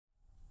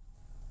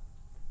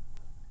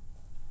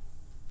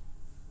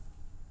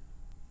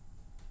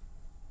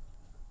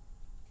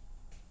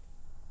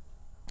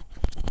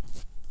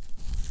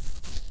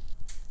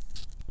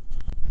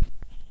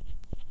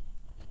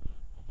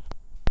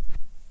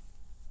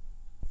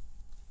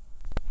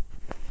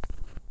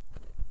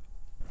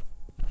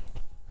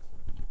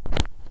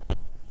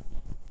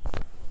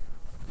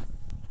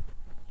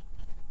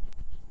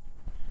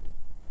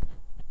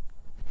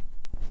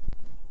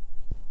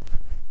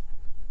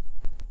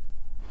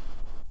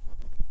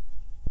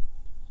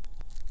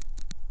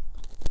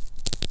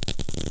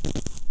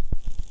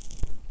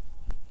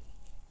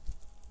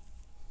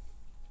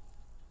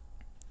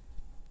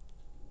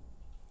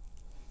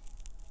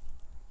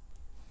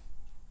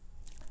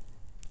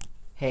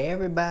Hey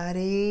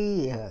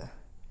everybody.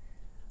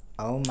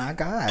 Oh my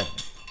god.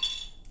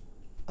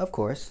 Of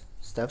course,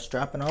 stuff's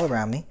dropping all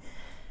around me.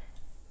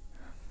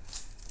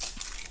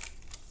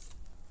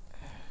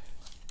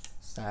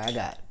 Sorry, I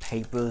got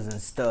papers and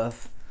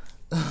stuff.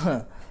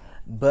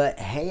 But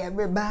hey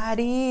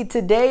everybody,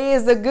 today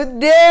is a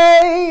good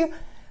day.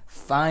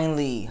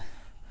 Finally,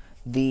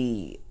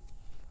 the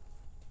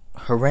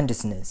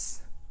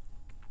horrendousness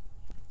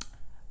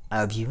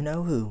of you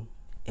know who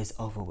is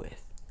over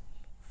with.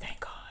 Thank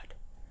God.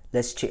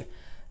 Let's cheer.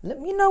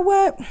 You know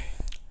what?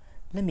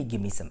 Let me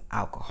give me some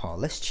alcohol.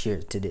 Let's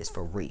cheers to this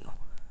for real.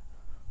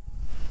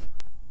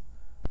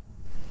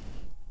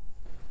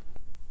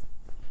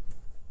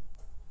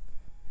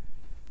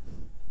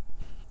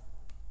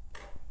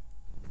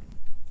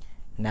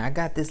 Now I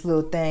got this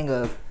little thing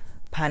of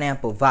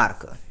pineapple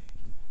vodka,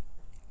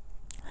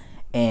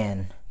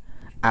 and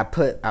I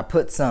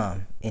put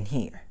some in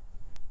here.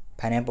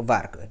 Pineapple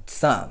vodka,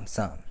 some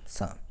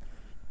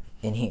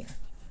in here.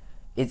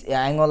 I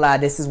ain't gonna lie,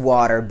 this is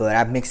water, but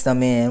I mixed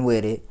some in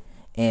with it,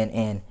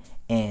 and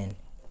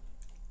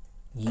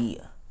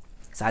yeah.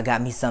 So I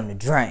got me something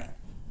to drink.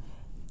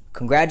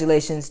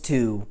 Congratulations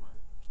to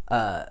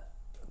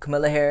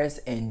Kamala Harris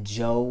and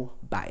Joe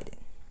Biden.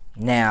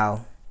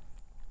 Now,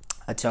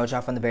 I told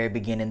y'all from the very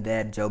beginning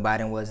that Joe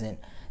Biden wasn't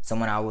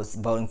someone I was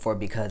voting for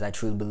because I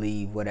truly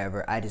believe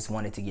whatever. I just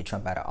wanted to get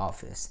Trump out of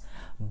office.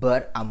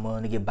 But I'm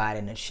willing to give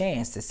Biden a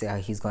chance to see how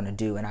he's going to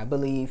do. And I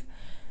believe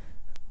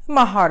in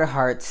my heart of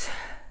hearts,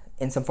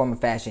 in some form or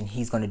fashion,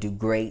 he's going to do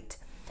great.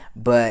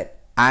 But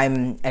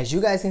as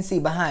you guys can see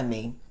behind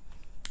me,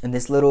 in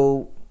this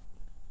little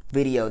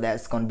video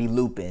that's going to be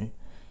looping,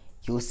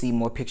 you'll see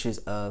more pictures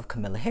of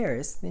Kamala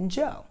Harris than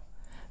Joe.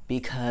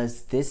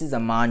 Because this is a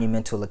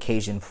monumental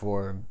occasion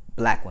for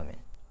black women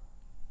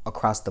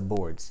across the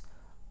boards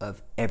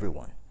of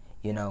everyone.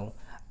 You know,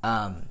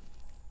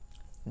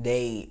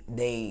 they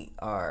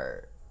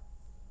are,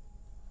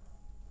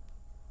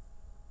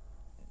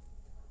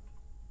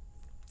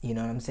 you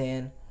know what I'm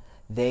saying?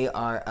 They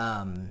are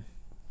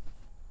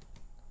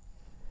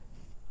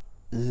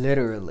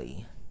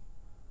literally,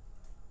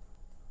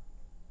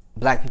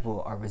 black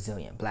people are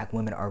resilient. Black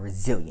women are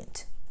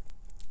resilient.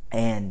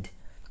 And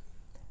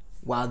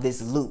while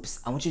this loops,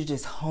 I want you to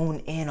just hone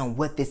in on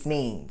what this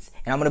means.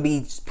 And I'm going to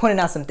be pointing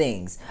out some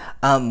things.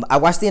 I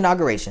watched the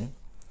inauguration,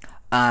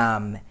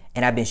 and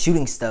I've been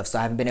shooting stuff, so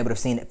I haven't been able to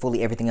see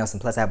fully everything else.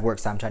 And plus, I have work,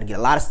 so I'm trying to get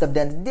a lot of stuff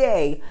done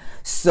today.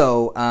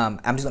 So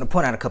I'm just going to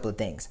point out a couple of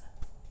things.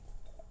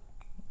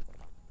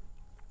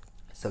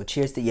 So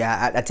cheers to,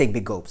 yeah, I take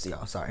big gulps,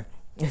 y'all, sorry.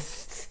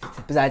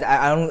 Besides,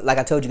 I don't, like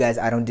I told you guys,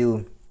 I don't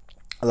do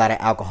a lot of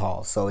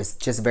alcohol, so it's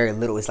just very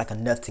little. It's like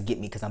enough to get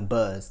me because I'm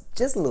buzzed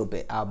just a little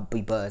bit. I'll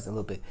be buzzed a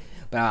little bit,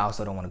 but I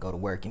also don't want to go to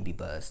work and be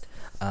buzzed.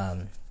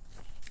 Matter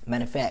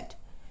of fact,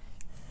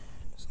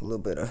 it's a little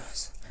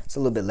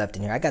bit left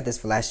in here. I got this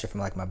for last year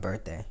from like my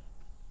birthday.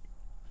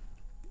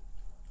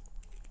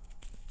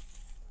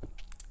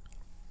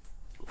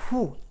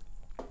 Whew.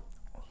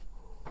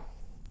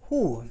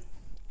 Whew.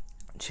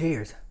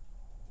 Cheers.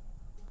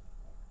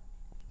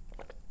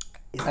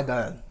 It's like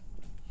a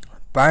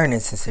burning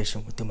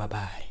sensation through my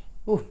body.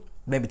 Ooh,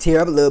 maybe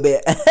tear up a little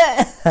bit.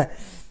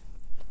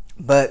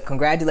 But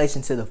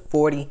congratulations to the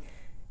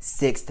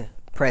 46th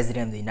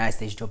president of the United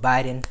States, Joe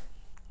Biden,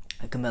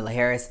 and Kamala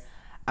Harris.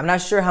 I'm not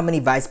sure how many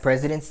vice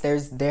presidents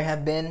there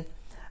have been.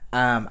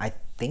 I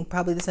think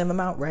probably the same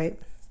amount, right?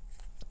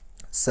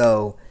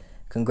 So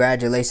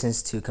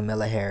congratulations to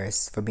Kamala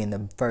Harris for being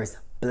the first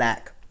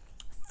black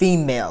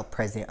female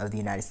president of the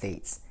United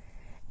States.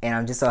 And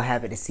I'm just so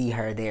happy to see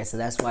her there. So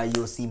that's why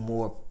you'll see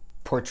more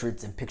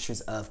portraits and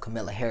pictures of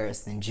Kamala Harris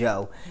than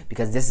Joe,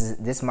 because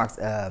this marks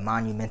a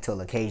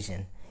monumental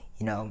occasion,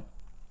 you know,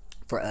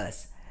 for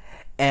us.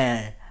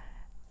 And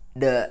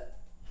the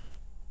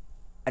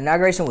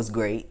inauguration was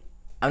great.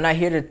 I'm not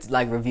here to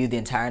like review the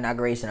entire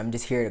inauguration. I'm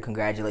just here to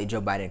congratulate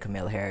Joe Biden and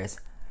Kamala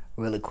Harris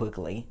really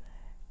quickly,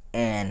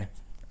 and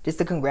just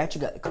to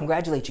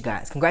congratulate you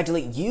guys,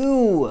 congratulate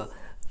you,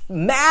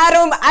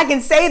 Madam. I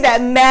can say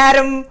that,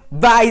 Madam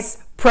Vice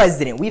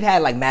President. We've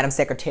had like Madam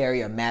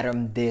Secretary or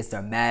Madam this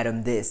or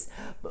Madam this,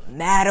 but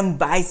Madam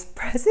Vice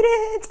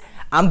President,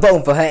 I'm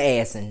voting for her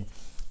ass and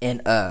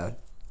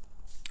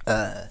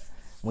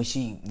when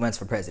she runs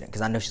for president,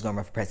 because I know she's gonna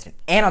run for president.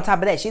 And on top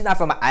of that, she's not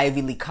from an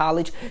Ivy League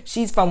college.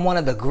 She's from one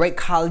of the great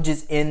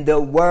colleges in the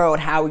world,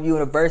 Howard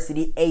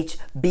University,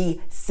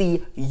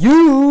 HBCU,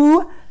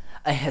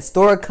 a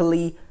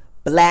historically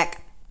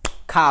black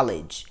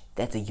college.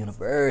 That's a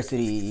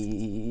university.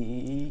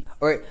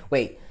 Or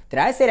wait, did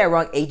I say that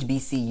wrong?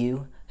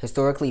 HBCU,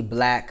 historically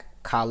black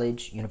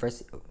college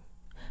university.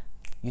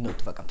 You know what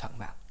the fuck I'm talking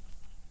about.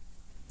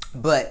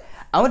 But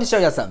I want to show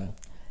y'all something.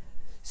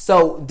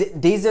 So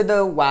these are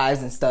the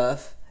wives and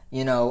stuff,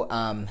 you know,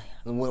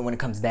 when it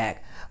comes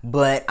back.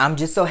 But I'm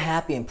just so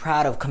happy and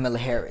proud of Kamala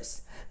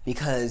Harris,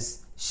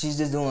 because she's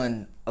just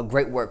doing a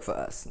great work for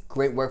us.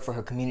 Great work for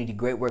her community,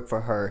 great work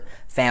for her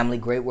family,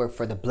 great work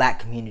for the black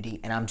community.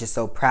 And I'm just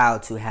so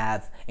proud to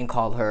have and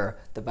call her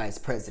the vice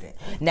president.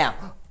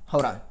 Now,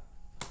 hold on.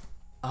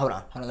 Hold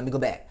on, let me go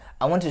back.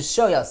 I want to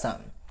show y'all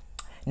something.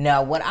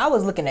 Now, when I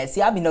was looking at,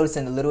 see, I be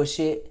noticing the little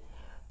shit.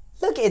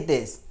 Look at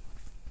this.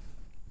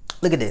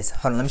 Look at this.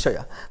 Hold on, let me show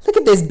y'all. Look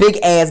at this big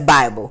ass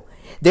Bible.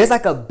 There's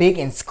like a big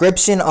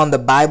inscription on the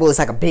Bible. It's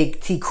like a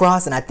big T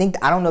cross, and I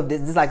don't know if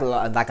this is like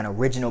an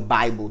original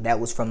Bible that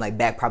was from like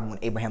back probably when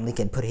Abraham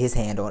Lincoln put his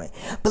hand on it.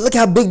 But look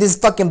how big this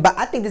fucking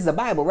I think this is a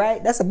Bible,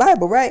 right? That's a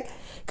Bible, right?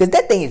 Because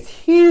that thing is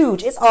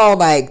huge. It's all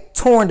like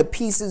torn to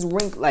pieces,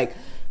 wrinkled. Like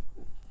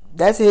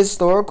that's a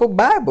historical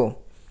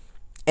Bible.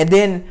 And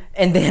then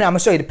I'm gonna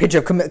show you the picture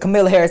of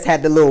Kamala Harris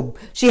had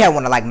she had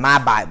one of like my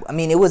Bible. I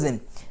mean, it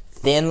wasn't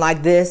thin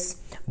like this,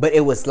 but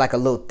it was like a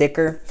little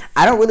thicker.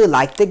 I don't really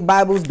like thick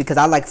Bibles because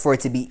I like for it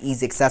to be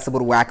easy accessible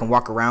to where I can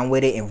walk around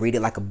with it and read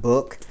it like a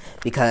book,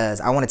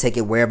 because I want to take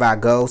it wherever I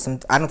go.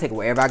 I don't take it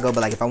wherever I go,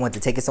 but like if I want to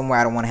take it somewhere,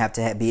 I don't want to have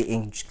to be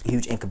a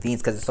huge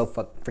inconvenience because it's so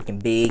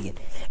freaking big and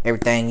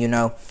everything, you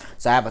know.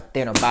 So I have a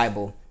thinner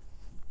Bible.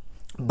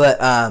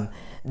 But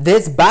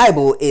this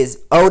Bible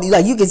is old.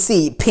 Like you can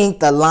see pink,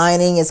 the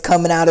lining is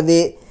coming out of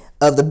it,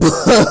 of the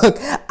book.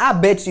 I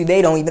bet you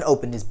they don't even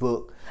open this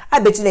book. I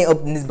bet you they ain't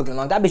opened this book in a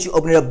long time. I bet you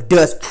open it up,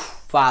 dust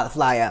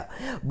fly out.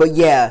 But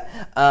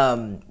yeah,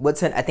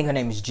 I think her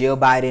name is Jill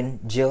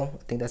Biden. Jill,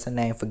 I think that's her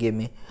name. Forgive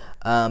me.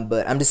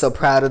 But I'm just so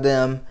proud of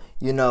them.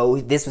 You know,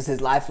 this was his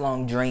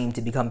lifelong dream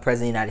to become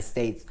president of the United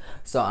States.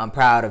 So I'm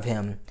proud of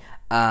him.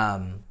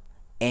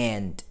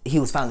 And he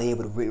was finally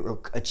able to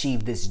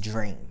achieve this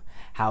dream.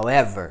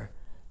 However,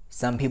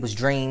 some people's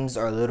dreams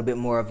are a little bit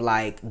more of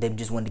like they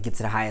just wanted to get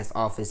to the highest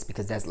office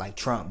because that's like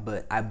Trump.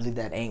 But I believe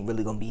that ain't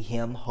really gonna be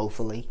him.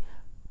 Hopefully.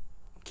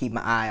 Keep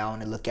my eye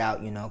on and look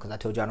out, you know, because I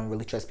told you I don't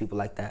really trust people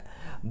like that.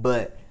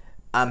 But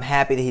I'm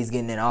happy that he's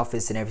getting in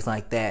office and everything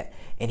like that,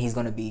 and he's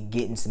going to be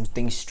getting some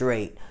things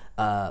straight.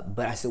 But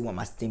I still want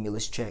my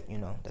stimulus check, you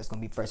know. That's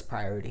going to be first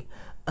priority.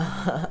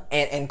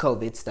 and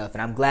COVID stuff.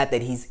 And I'm glad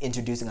that he's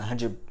introducing a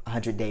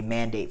 100-day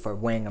mandate for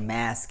wearing a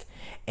mask.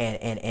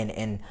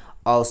 And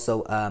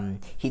also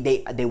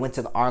they went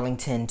to the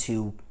Arlington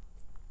to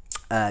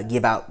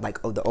give out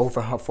like the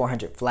over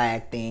 400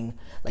 flag thing,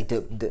 like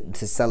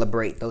to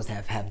celebrate those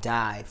that have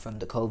died from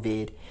the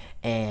COVID.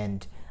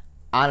 And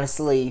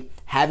honestly,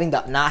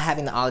 not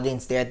having the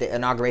audience there at the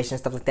inauguration and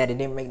stuff like that, it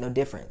didn't make no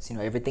difference. You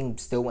know, everything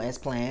still went as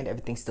planned.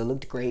 Everything still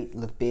looked great,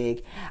 looked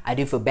big. I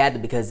do feel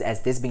bad because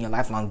as this being your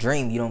lifelong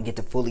dream, you don't get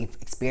to fully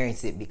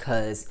experience it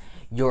because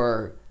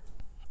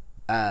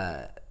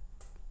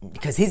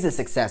because he's a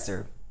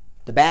successor.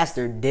 The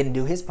bastard didn't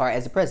do his part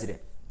as a president.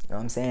 You know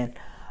what I'm saying?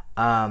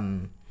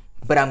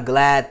 But I'm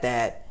glad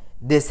that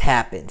this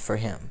happened for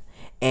him.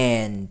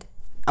 And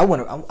I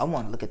want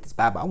to look at this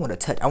Bible. I want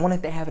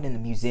if they have it in the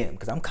museum,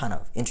 because I'm kind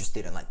of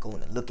interested in like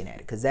going and looking at it,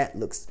 because that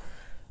looks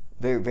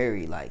very,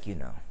 very like, you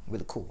know,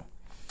 really cool.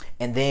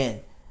 And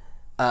then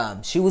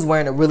she was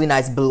wearing a really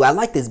nice blue. I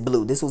like this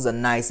blue. This was a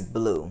nice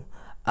blue.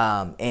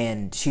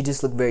 And she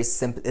just looked very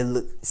it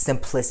looked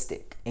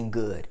simplistic and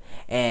good.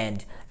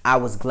 And I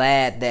was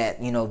glad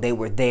that, you know, they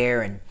were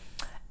there. And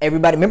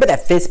everybody, remember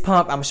that fist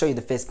pump? I'm gonna show you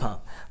the fist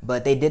pump.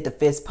 But they did the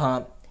fist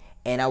pump,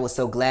 and I was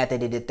so glad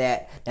that they did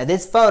that. Now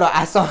this photo,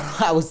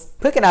 I was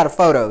picking out of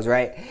photos,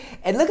 right?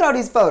 And look at all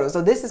these photos.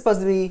 So this is supposed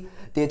to be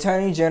the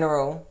Attorney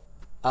General,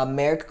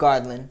 Merrick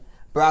Garland,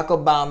 Barack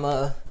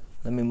Obama.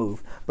 Let me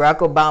move.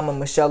 Barack Obama,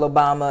 Michelle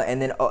Obama,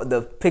 and then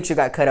the picture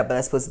got cut up, but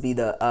that's supposed to be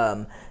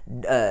the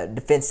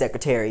Defense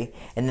Secretary.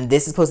 And then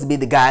this is supposed to be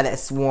the guy that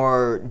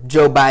swore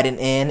Joe Biden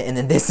in, and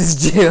then this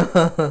is Jill.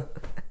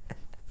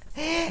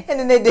 And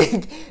then they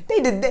did.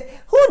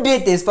 Who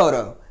did this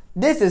photo?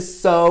 This is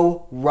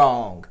so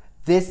wrong.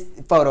 This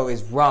photo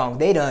is wrong.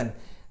 They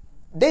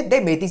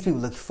made these people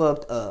look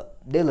fucked up.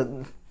 They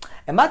look.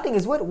 And my thing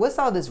is, what's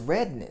all this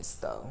redness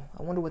though?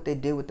 I wonder what they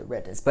did with the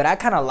redness. But I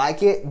kind of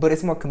like it, but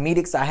it's more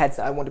comedic. So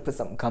I wanted to put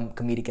something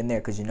comedic in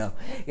there because, you know,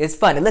 it's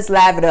funny. Let's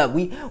laugh it up.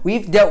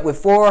 We've dealt with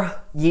 4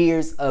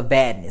 years of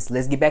badness.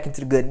 Let's get back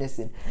into the goodness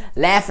and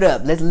laugh it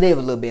up. Let's live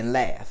a little bit and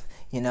laugh.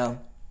 You know.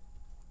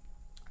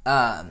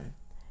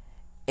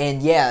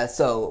 And yeah,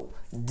 so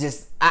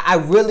just I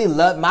really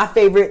love, my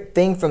favorite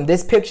thing from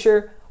this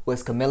picture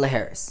was Kamala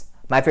Harris.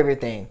 My favorite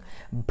thing.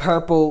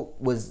 Purple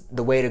was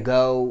the way to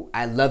go.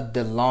 I loved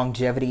the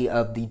longevity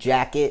of the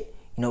jacket.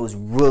 You know, it was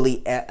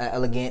really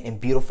elegant and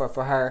beautiful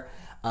for her.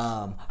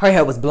 Her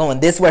hair was blowing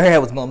this way, her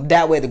hair was blowing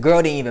that way. The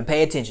girl didn't even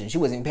pay attention. She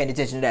wasn't even paying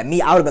attention to that.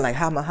 Me, I would have been like,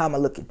 how am I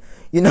looking?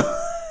 You know?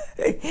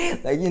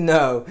 Like, you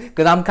know,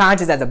 because I'm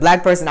conscious as a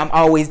black person, I'm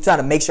always trying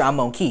to make sure I'm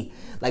on key.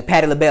 Like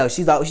Patti LaBelle,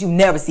 you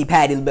never see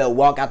Patti LaBelle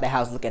walk out the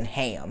house looking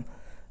ham.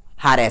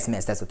 Hot ass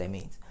mess, that's what that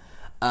means.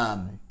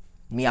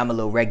 Me, I'm a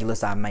little regular,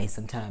 so I may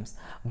sometimes.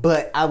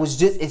 But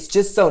it's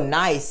just so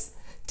nice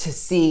to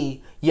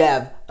see you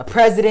have a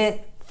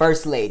president,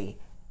 first lady,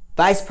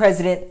 vice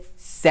president,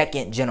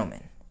 second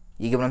gentleman.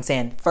 You get what I'm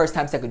saying? First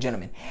time, second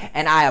gentleman.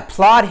 And I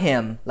applaud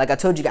him, like I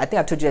told you, I think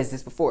I've told you guys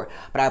this before,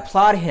 but I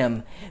applaud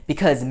him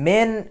because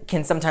men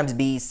can sometimes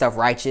be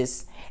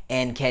self-righteous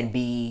and can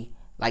be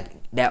like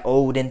that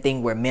olden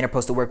thing where men are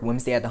supposed to work,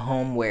 women stay at the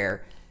home,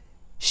 where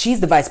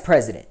she's the vice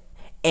president.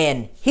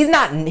 And he's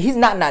not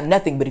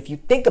nothing, but if you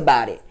think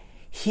about it,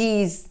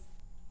 she's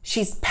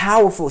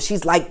powerful.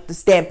 She's like the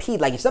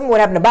Stampede. Like, if something would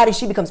happen to Biden,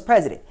 she becomes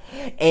president.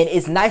 And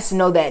it's nice to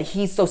know that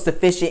he's so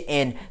sufficient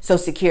and so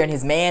secure in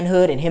his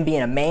manhood and him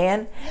being a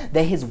man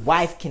that his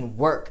wife can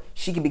work.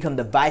 She can become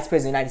the vice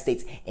president of the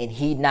United States and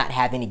he not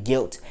have any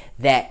guilt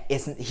that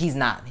he's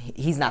not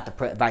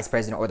the vice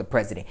president or the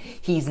president.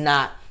 He's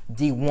not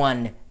the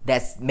one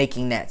that's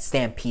making that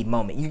stampede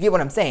moment. You get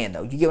what I'm saying,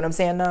 though? You get what I'm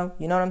saying, though?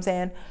 You know what I'm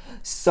saying?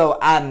 So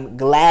I'm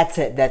glad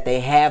that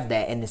they have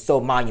that, and it's so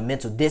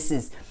monumental. This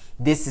is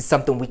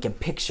something we can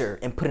picture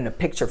and put in a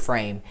picture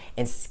frame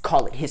and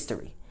call it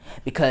history,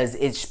 because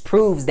it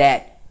proves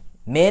that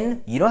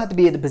men, you don't have to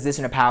be in the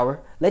position of power.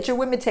 Let your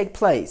women take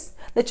place.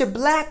 Let your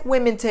black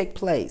women take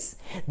place.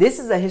 This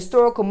is a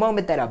historical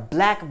moment that a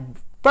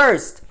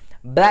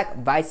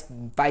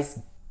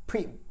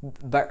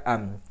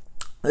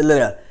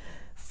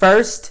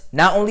first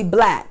not only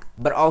black,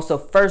 but also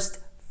first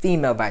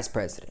female vice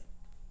president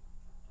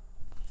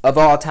of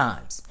all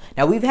times.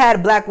 Now, we've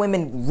had black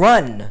women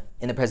run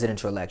in the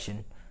presidential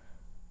election,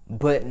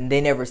 but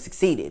they never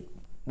succeeded.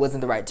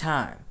 Wasn't the right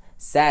time.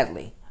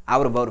 Sadly, I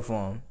would have voted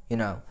for him, you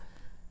know.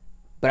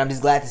 But I'm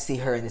just glad to see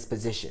her in this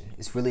position.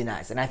 It's really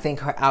nice. And I think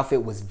her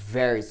outfit was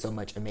so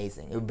much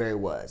amazing. It very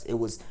was. It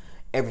was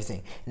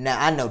everything. Now,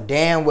 I know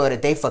damn well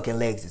that they fucking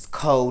legs is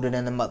colder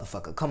than the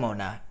motherfucker. Come on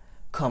now.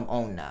 Come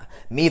on now.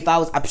 Me, if I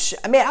was,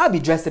 I'd be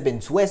dressed up in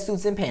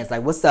sweatsuits and pants.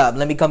 Like, what's up?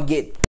 Let me come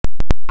get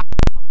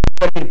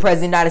the president of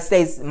the United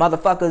States,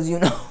 motherfuckers, you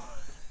know.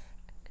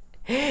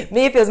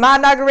 Me, if it was my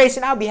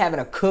inauguration, I'd be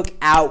having a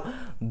cookout,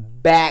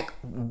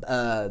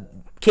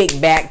 kick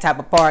back type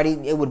of party.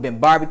 It would have been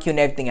barbecue and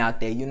everything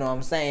out there. You know what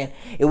I'm saying?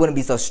 It wouldn't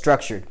be so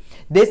structured.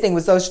 This thing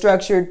was so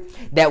structured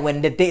that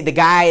when the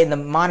guy in the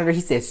monitor,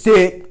 he said,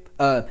 sit,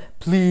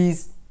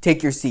 please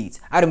take your seats.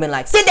 I'd have been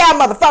like, sit down,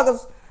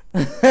 motherfuckers.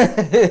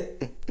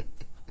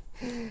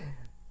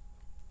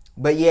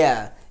 But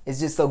yeah, it's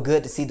just so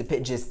good to see the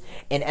pictures.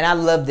 And I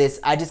love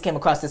this. I just came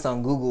across this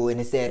on Google, and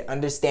it said,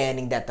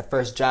 understanding that the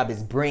first job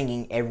is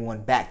bringing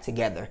everyone back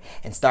together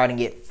and starting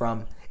it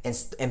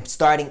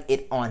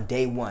on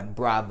day one.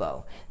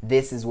 Bravo.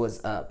 This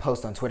was a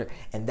post on Twitter,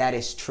 and that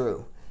is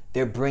true.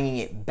 They're bringing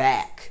it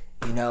back,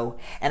 you know.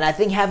 And I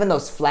think having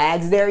those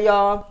flags there,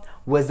 y'all,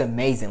 was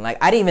amazing. Like,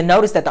 I didn't even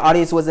notice that the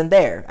audience wasn't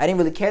there. I didn't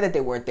really care that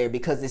they weren't there,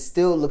 because it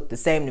still looked the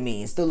same to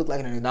me. It still looked like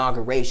an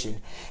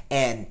inauguration,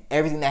 and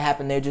everything that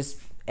happened there,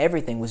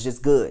 everything was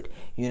just good,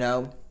 you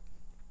know.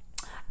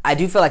 I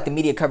do feel like the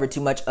media covered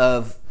too much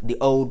of the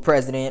old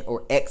president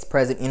or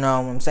ex-president, you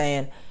know what I'm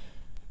saying?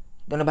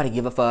 Don't nobody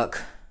give a fuck.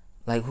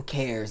 Like, who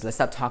cares? Let's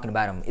stop talking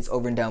about him. It's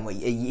over and done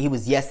with. He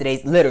was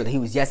yesterday's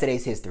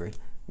history.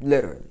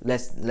 Literally.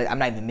 I'm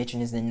not even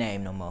mentioning his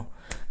name no more.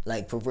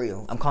 Like, for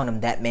real. I'm calling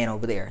him that man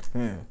over there.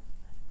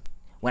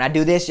 When I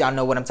do this, y'all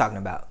know what I'm talking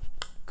about,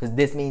 because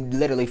this means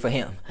literally for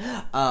him.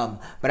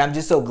 But I'm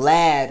just so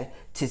glad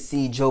to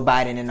see Joe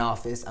Biden in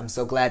office. I'm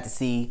so glad to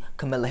see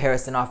Kamala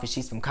Harris in office.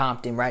 She's from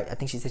Compton, right? I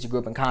think she said she grew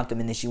up in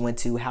Compton, and then she went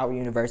to Howard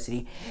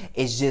University.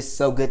 It's just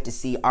so good to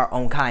see our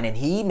own kind. And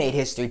he made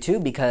history too,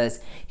 because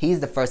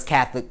he's the first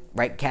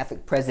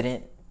Catholic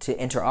president to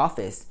enter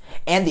office,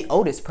 and the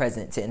oldest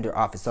president to enter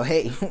office. So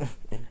hey,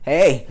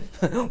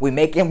 we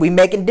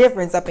making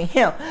difference up in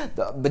him.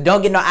 But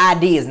don't get no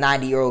ideas,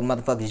 90-year-old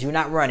motherfuckers. You're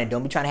not running.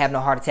 Don't be trying to have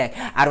no heart attack.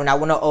 I do not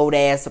want no old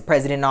ass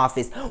president in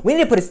office. We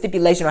need to put a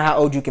stipulation on how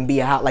old you can be,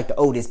 how like the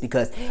oldest,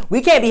 because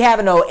we can't be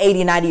having no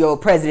 80,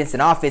 90-year-old presidents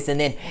in office, and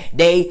then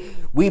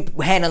we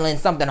handling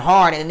something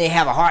hard, and then they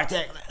have a heart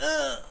attack.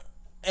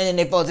 And then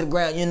they fall to the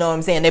ground, you know what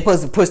I'm saying? They're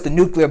supposed to push the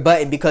nuclear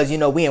button because, you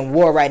know, we in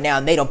war right now,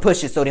 and they don't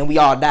push it, so then we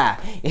all die.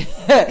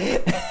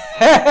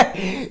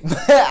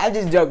 I'm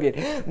just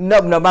joking.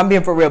 Nope, I'm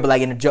being for real, but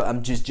like in a joke,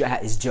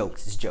 it's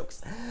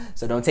jokes.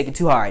 So don't take it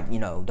too hard, you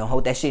know. Don't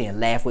hold that shit in.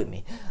 Laugh with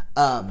me.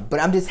 But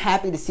I'm just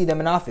happy to see them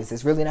in office.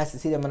 It's really nice to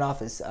see them in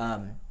office,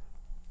 and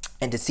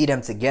to see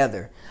them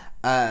together.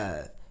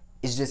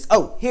 It's just,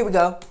 oh, here we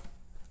go.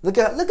 Look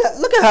at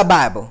her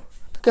Bible.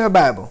 Look at her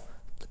Bible.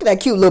 That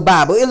cute little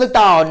Bible. It looked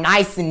all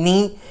nice and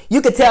neat.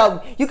 You could tell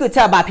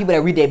by people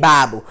that read their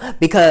Bible,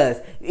 because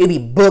it be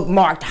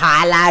bookmarked,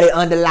 highlighted,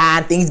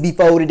 underlined, things be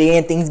folded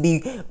in, things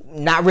be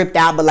not ripped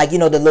out, but like, you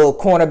know, the little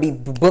corner be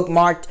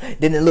bookmarked,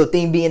 then the little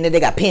thing be in there. They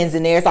got pins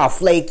in there. It's all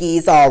flaky,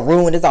 it's all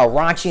ruined, it's all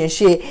raunchy and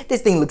shit. This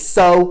thing looks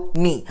so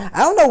neat. I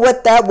don't know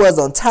what that was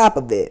on top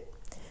of it.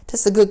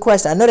 That's a good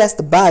question. I know that's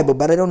the Bible,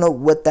 but I don't know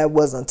what that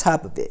was on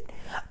top of it.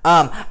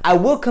 I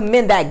will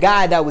commend that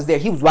guy that was there.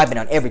 He was wiping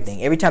down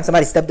everything. Every time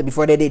somebody stepped up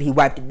before they did, he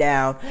wiped it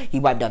down. He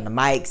wiped down the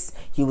mics.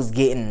 He was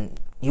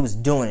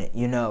doing it,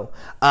 you know.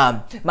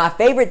 My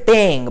favorite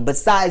thing,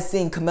 besides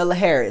seeing Kamala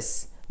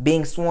Harris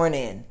being sworn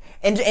in,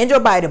 and Joe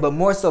Biden, but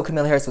more so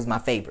Kamala Harris was my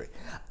favorite.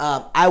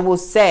 I will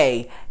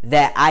say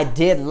that I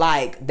did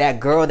like that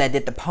girl that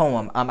did the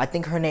poem. I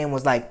think her name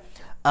was like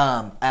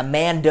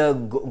Amanda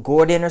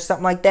Gordon or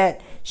something like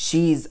that.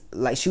 She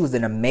was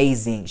an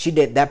amazing, she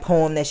did that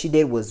poem that she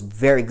did was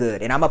very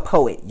good. And I'm a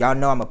poet. Y'all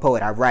know I'm a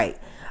poet. I write.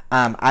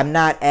 I'm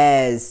not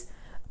as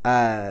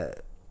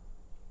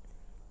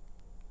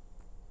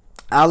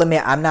I'll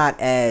admit I'm not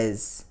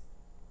as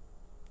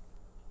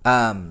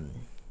of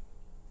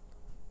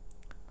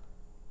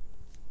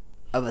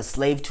a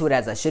slave to it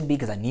as I should be,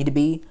 because I need to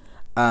be.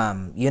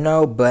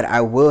 But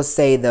I will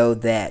say though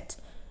that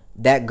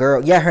that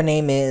girl, yeah, her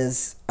name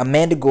is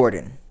Amanda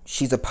Gordon.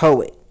 She's a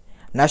poet.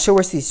 Not sure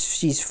where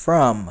she's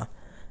from,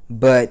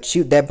 but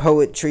that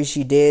poetry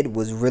she did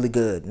was really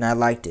good, and I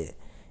liked it.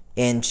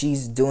 And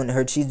she's doing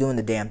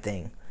the damn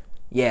thing.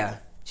 Yeah,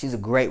 she's a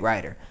great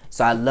writer.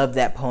 So I love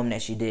that poem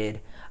that she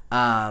did.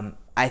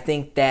 I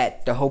think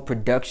that the whole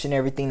production,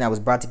 everything that was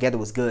brought together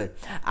was good.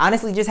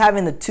 Honestly, just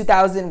having the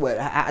 1,000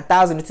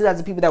 to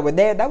 2,000 people that were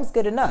there, that was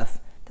good enough.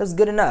 That was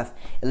good enough.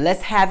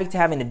 Less havoc to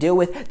having to deal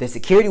with. The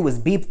security was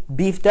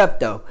beefed up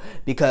though,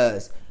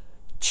 because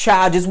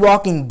child, just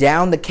walking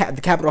down the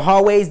Capitol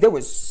hallways, there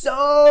were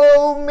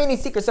so many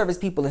Secret Service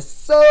people and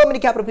so many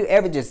Capitol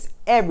people just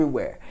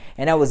everywhere.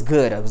 And that was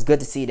good. It was good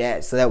to see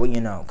that, so that way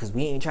because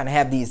we ain't trying to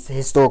have these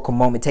historical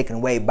moments taken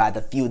away by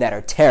the few that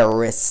are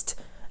terrorists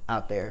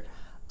out there.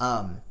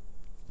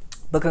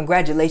 But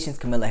congratulations,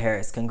 Kamala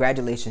Harris.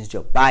 Congratulations,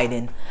 Joe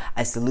Biden.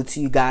 I salute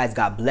to you guys.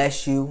 God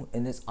bless you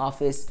in this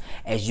office,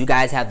 as you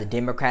guys have the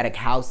Democratic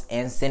House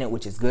and Senate,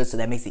 which is good. So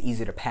that makes it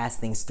easier to pass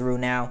things through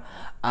now.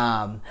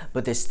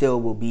 But there still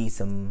will be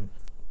some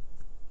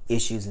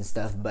issues and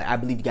stuff. But I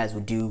believe you guys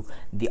will do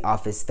the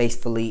office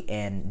faithfully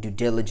and do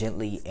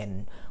diligently.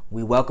 And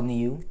we welcome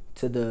you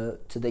to the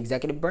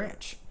executive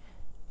branch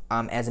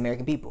as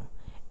American people.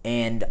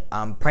 And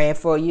I'm praying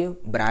for you,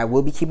 but I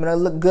will be keeping a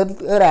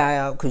good eye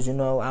out, because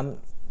I'm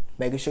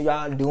making sure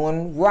y'all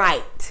doing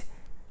right.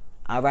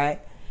 All right,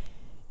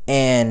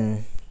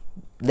 and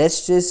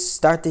let's just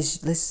start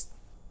this.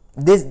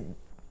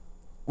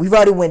 We've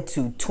already went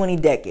to 2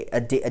 decades.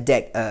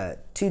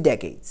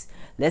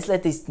 Let's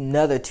let these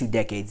another 2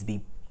 decades be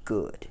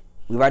good.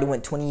 We've already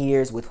went 20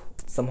 years with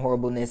some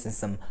horribleness and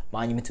some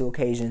monumental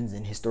occasions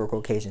and historical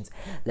occasions.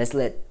 Let's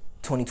let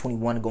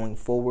 2021 going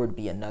forward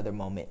be another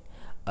moment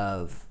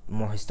of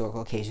more historical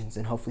occasions,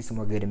 and hopefully some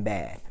more good and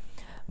bad.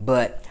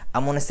 But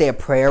I'm going to say a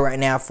prayer right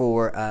now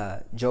for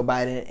Joe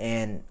Biden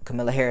and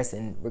Kamala Harris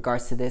in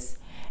regards to this,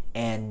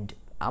 and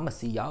I'm going to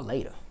see y'all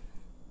later.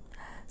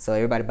 So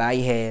everybody bow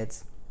your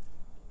heads.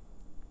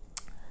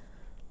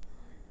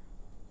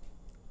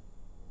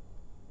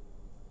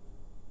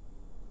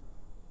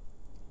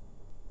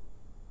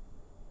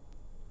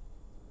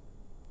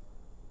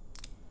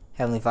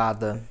 Heavenly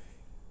Father,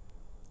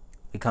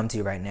 we come to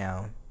you right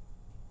now,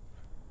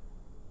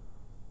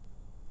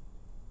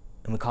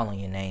 and we call on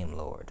your name,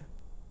 Lord.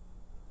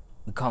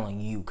 We call on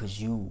you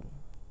because you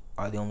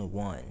are the only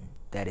one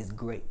that is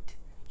great.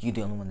 You're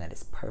the only one that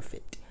is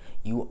perfect.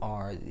 You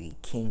are the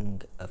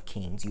King of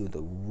Kings. You are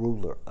the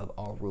ruler of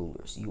all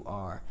rulers. You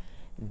are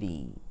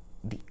the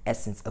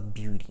essence of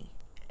beauty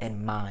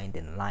and mind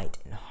and light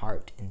and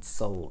heart and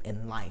soul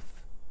and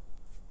life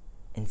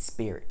and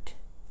spirit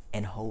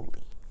and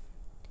holy.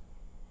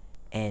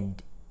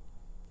 And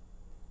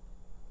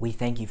we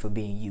thank you for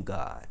being you,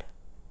 God.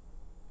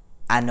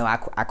 I know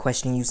I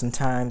question you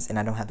sometimes, and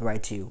I don't have the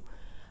right to.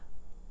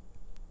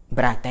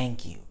 But I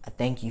thank you. I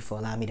thank you for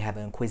allowing me to have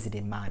an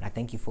inquisitive mind. I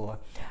thank you for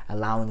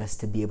allowing us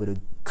to be able to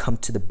come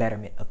to the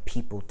betterment of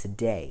people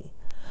today.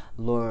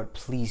 Lord,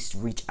 please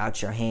reach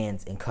out your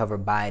hands and cover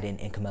Biden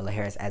and Kamala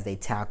Harris as they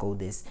tackle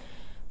this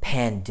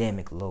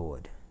pandemic,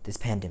 Lord. This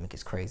pandemic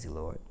is crazy,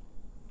 Lord.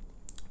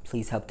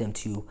 Please help them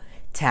to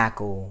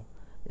tackle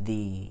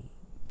the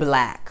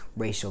black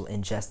racial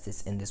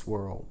injustice in this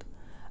world.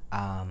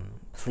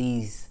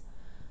 Please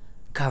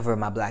cover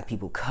my black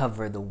people,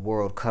 cover the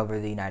world, cover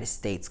the United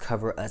States,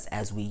 cover us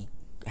as we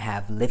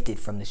have lifted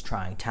from this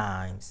trying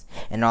times.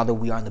 And although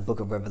we are in the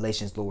book of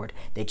Revelations, Lord,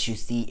 that you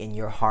see in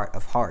your heart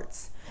of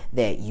hearts,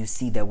 that you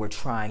see that we're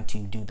trying to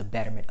do the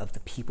betterment of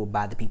the people,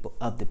 by the people,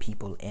 of the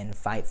people, and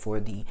fight for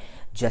the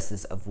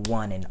justice of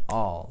one and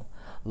all.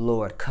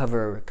 Lord,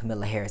 cover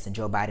Kamala Harris and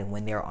Joe Biden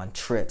when they're on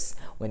trips,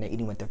 when they're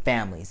eating with their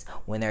families,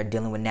 when they're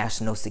dealing with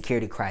national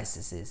security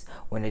crises,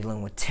 when they're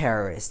dealing with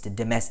terrorists, the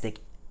domestic,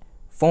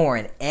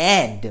 foreign,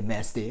 and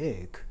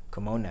domestic.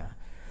 Come on now.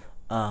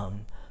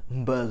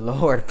 But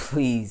Lord,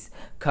 please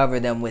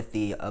cover them with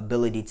the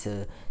ability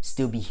to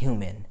still be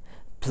human.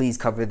 Please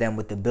cover them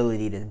with the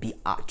ability to be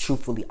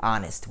truthfully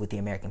honest with the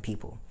American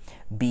people.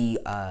 Be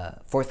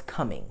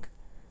forthcoming.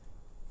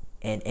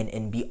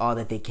 And be all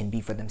that they can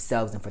be for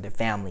themselves and for their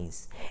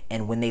families.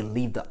 And when they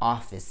leave the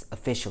office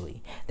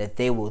officially, that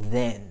they will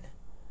then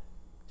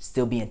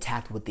still be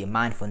intact with the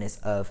mindfulness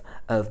of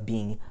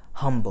being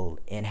humble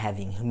and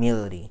having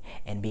humility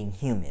and being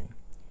human.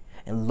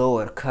 And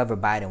Lord, cover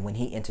Biden when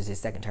he enters his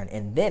second term,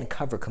 and then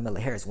cover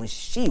Kamala Harris when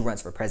she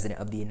runs for president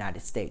of the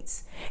United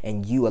States,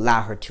 and you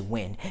allow her to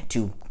win,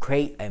 to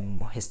create a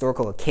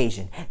historical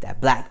occasion that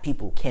black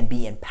people can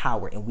be in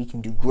power, and we can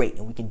do great,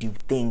 and we can do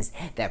things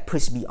that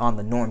push beyond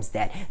the norms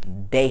that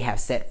they have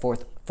set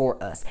forth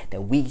for us,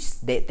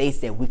 that they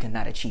said we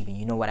cannot achieve. And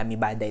you know what I mean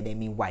by they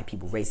mean white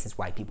people,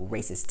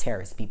 racist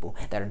terrorist people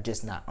that are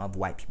just not of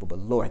white people. But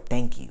Lord,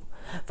 thank you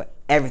for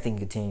everything you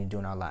continue to do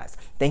in our lives.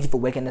 Thank you for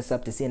waking us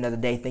up to see another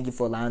day. Thank you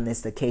for allowing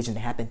this occasion to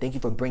happen. Thank you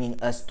for bringing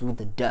us through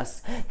the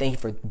dust. Thank you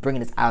for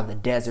bringing us out of the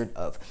desert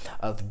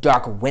of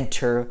dark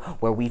winter,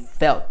 where we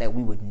felt that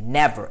we would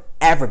never,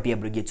 ever be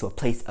able to get to a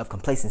place of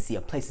complacency,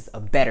 a place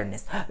of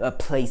betterness, a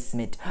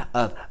placement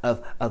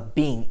of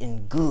being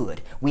in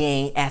good. We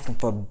ain't asking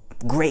for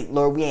great,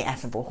 Lord. We ain't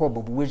asking for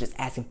horrible, but we're just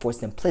asking for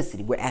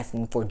simplicity. We're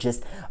asking for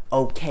just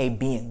okay,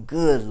 being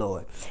good,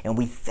 Lord. And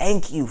we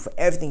thank you for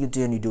everything you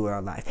do in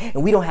our life.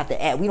 And we don't have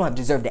to add, we don't have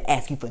to deserve to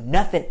ask you for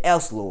nothing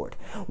else, Lord.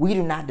 We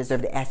do not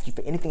deserve to ask you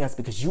for anything else,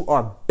 because you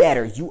are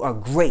better. You are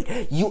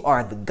great. You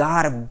are the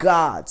God of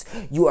gods.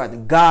 You are the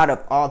God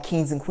of all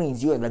kings and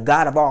queens. You are the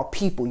God of all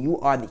people. You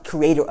are the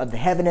creator of the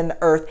heaven and the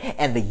earth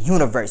and the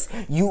universe.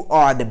 You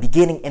are the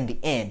beginning and the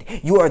end.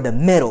 You are the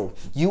middle.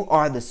 You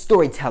are the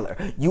storyteller.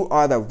 You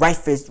are the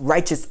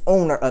righteous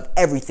owner of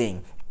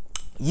everything.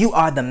 You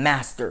are the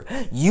master.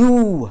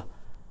 You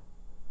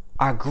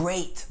are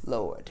great,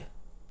 Lord.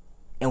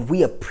 And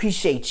we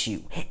appreciate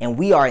you. And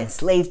we are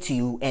enslaved to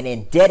you and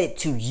indebted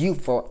to you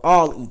for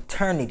all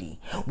eternity.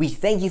 We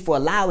thank you for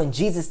allowing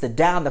Jesus to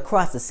die on the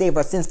cross to save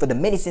our sins, for the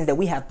many sins that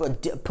we have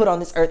put on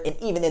this earth and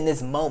even in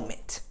this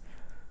moment.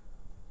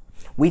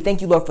 We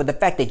thank you, Lord, for the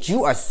fact that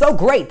you are so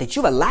great that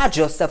you allowed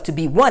yourself to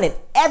be one and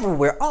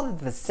everywhere all at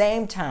the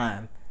same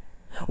time.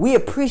 We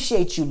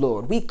appreciate you,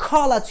 Lord. We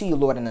call out to you,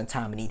 Lord, in a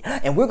time of need.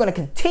 And we're going to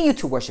continue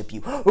to worship you.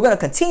 We're going to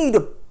continue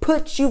to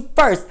put you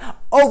first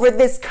over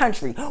this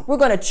country. We're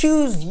going to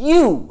choose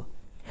you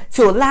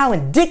to allow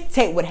and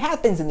dictate what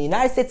happens in the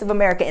United States of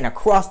America and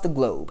across the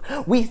globe.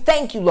 We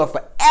thank you, Lord,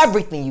 for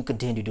everything you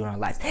continue to do in our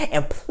lives.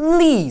 And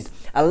please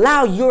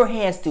allow your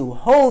hands to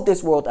hold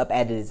this world up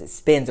as it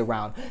spins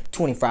around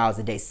 24 hours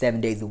a day,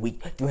 7 days a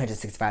week,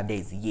 365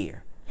 days a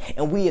year.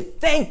 And we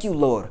thank you,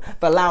 Lord,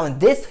 for allowing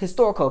this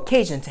historical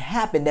occasion to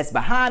happen that's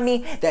behind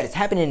me, that is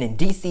happening in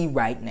D.C.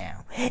 right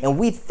now. And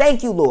we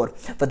thank you, Lord,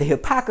 for the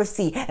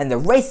hypocrisy and the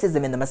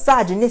racism and the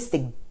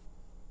misogynistic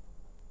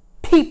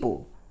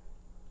people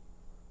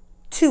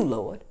too,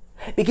 Lord,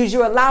 because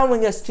you're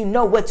allowing us to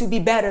know what to be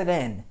better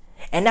than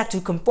and not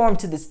to conform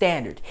to the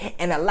standard,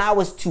 and allow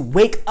us to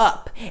wake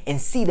up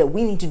and see that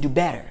we need to do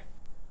better.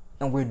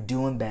 And we're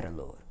doing better,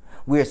 Lord.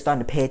 We are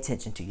starting to pay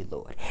attention to you,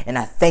 Lord. And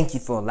I thank you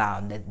for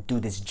allowing that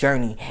through this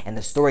journey and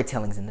the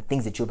storytellings and the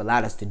things that you have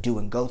allowed us to do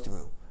and go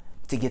through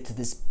to get to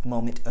this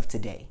moment of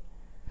today.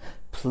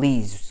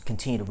 Please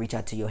continue to reach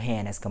out to your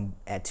hand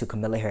to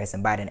Kamala Harris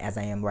and Biden, as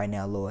I am right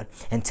now, Lord,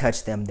 and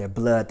touch them, their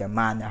blood, their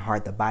mind, their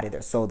heart, their body,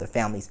 their soul, their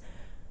families.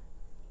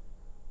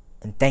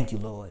 And thank you,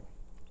 Lord,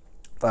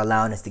 for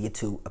allowing us to get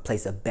to a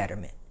place of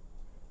betterment.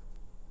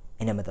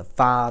 In the name of the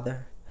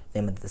Father, in the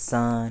name of the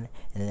Son,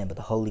 in the name of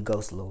the Holy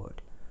Ghost,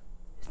 Lord.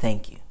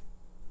 Thank you.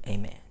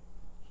 Amen.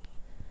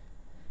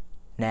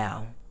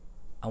 Now,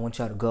 I want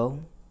y'all to go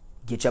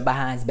get your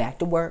behinds back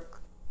to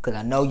work, because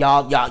I know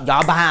y'all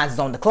behinds is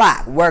on the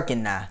clock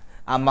working now.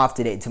 I'm off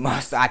today,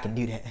 tomorrow, so I can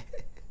do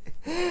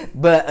that.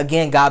 But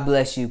again, God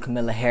bless you,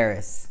 Kamala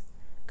Harris.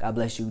 God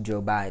bless you,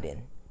 Joe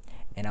Biden.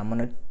 And I'm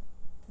going to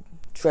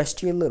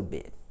trust you a little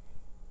bit.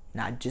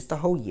 Not just a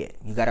whole yet.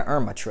 You got to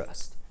earn my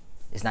trust.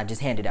 It's not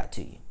just handed out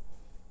to you.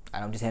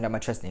 I don't just hand out my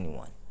trust to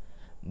anyone.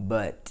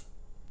 But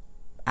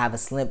I have a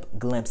slim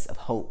glimpse of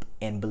hope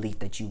and belief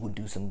that you will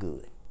do some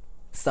good.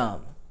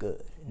 Some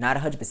good. Not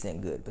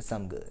 100% good, but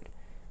some good.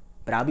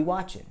 But I'll be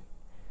watching.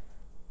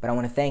 But I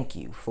want to thank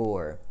you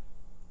for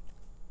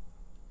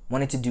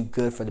wanting to do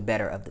good for the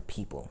better of the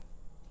people.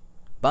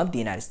 Bump the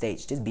United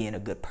States, just being a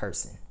good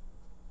person.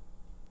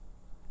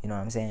 You know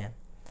what I'm saying?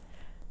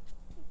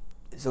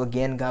 So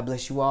again, God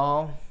bless you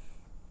all.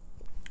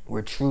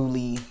 We're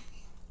truly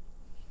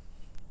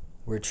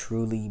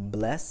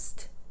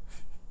blessed.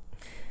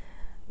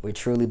 We're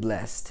truly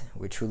blessed.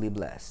 We're truly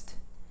blessed.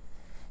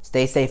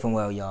 Stay safe and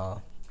well,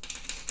 y'all.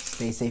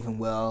 Stay safe and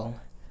well.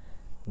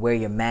 Wear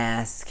your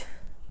mask.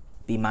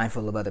 Be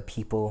mindful of other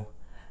people.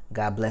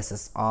 God bless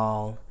us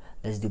all.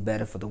 Let's do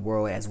better for the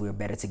world, as we're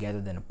better together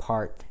than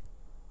apart.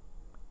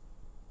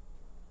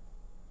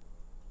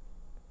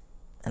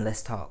 And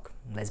let's talk.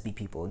 Let's be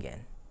people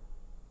again.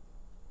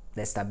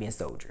 Let's stop being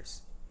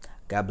soldiers.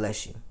 God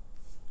bless you.